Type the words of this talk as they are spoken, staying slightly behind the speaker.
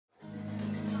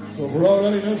So if we're all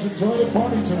ready, let's enjoy the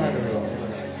party tonight, everyone.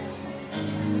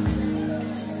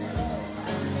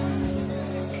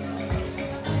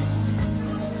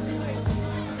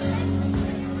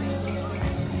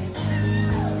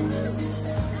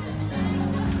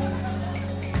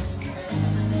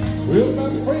 Well, my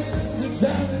friends, the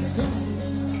time has come.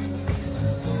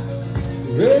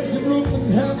 Raise the roof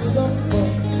and have some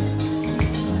fun.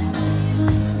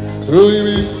 Throw your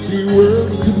empty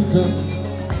words in time.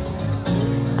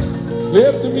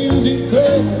 Let the music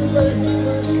play, play,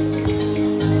 play.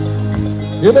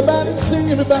 Everybody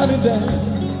sing, everybody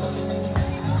dance.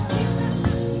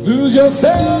 Lose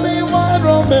yourself in wild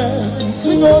romance.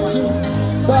 We go to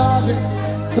party,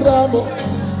 trouble,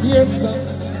 fiesta,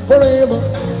 forever.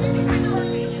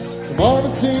 Come on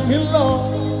and sing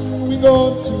along. We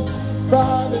go to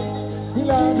party,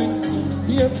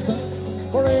 fiesta,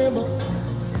 forever.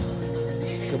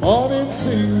 Come on and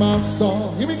sing my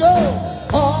song. Here we go.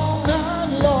 All night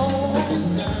long.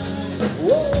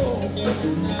 Whoa.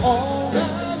 All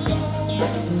night long.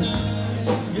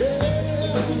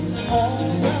 Yeah. All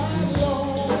night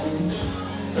long.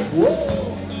 Whoa.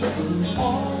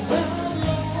 All night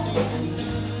long.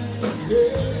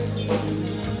 Yeah.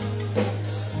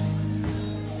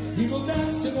 People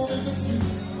dancing on in the street.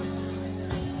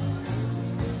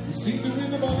 You see the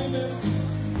rhythm on their feet.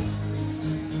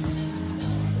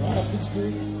 Life is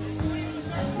great,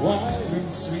 wild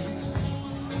and sweet.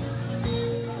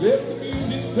 Let the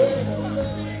music play.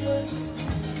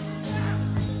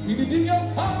 Feel it in your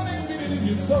heart and feel it in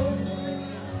your soul.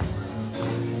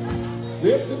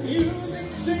 Let the music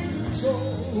take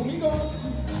control. We go to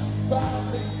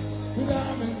party, we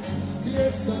diamond,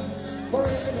 fiesta,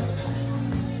 forever.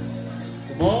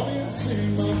 Come on and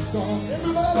sing my song,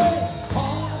 everybody.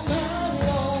 All night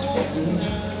long.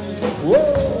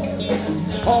 Whoa.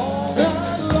 All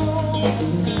night long,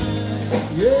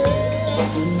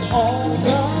 yeah, all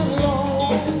night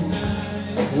long,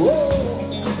 whoa,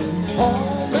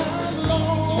 all night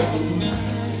long,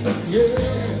 yeah.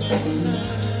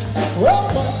 Well,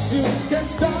 once you get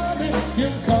started, you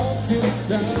can't sit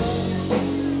down.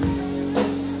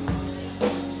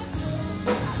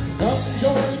 Come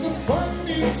join the fun,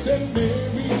 it's a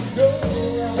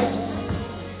merry-go-round.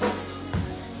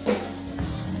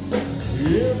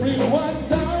 Everyone's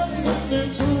dancing,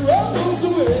 it rolls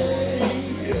away.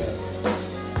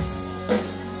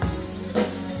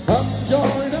 Come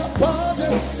join our party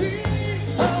and see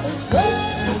how it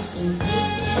goes.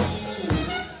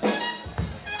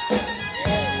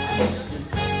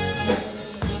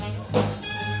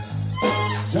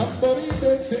 Jamboree,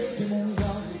 sexy moon,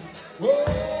 oh,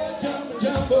 jumbo,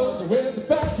 jumbo, where's the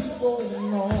party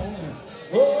going on?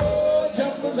 Oh,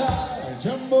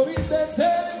 jamboree, that's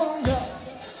anymore.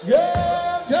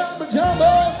 Yeah, jumbo,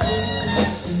 jumbo.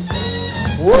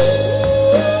 Whoa,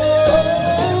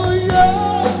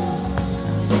 yeah.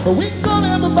 We gonna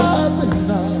have a party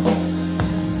now.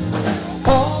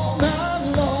 All night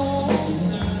long.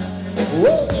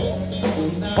 Whoa,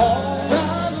 all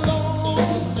night long.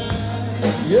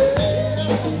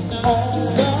 Yeah, all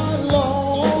night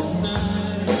long.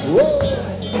 Whoa,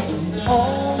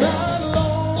 all night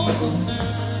long.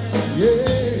 Yeah.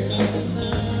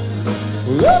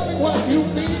 Everyone you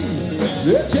need,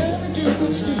 they're telling you the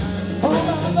street all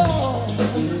night long.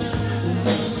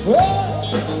 Oh,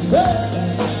 say,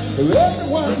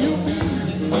 everyone you need,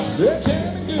 they're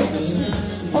telling you the street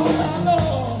all night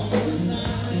long.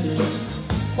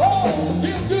 Oh,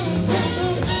 feel good, feel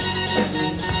good.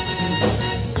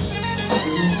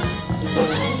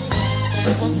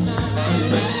 One night,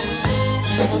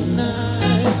 one night.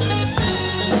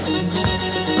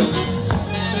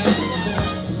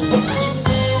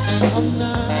 All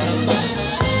night,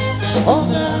 all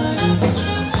night,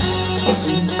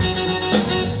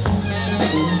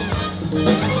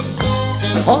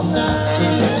 all night,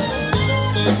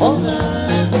 all night,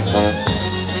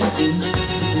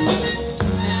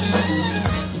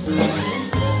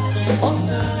 all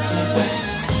night,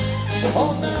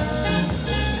 all night.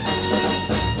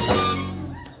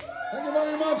 Thank you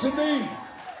very much indeed.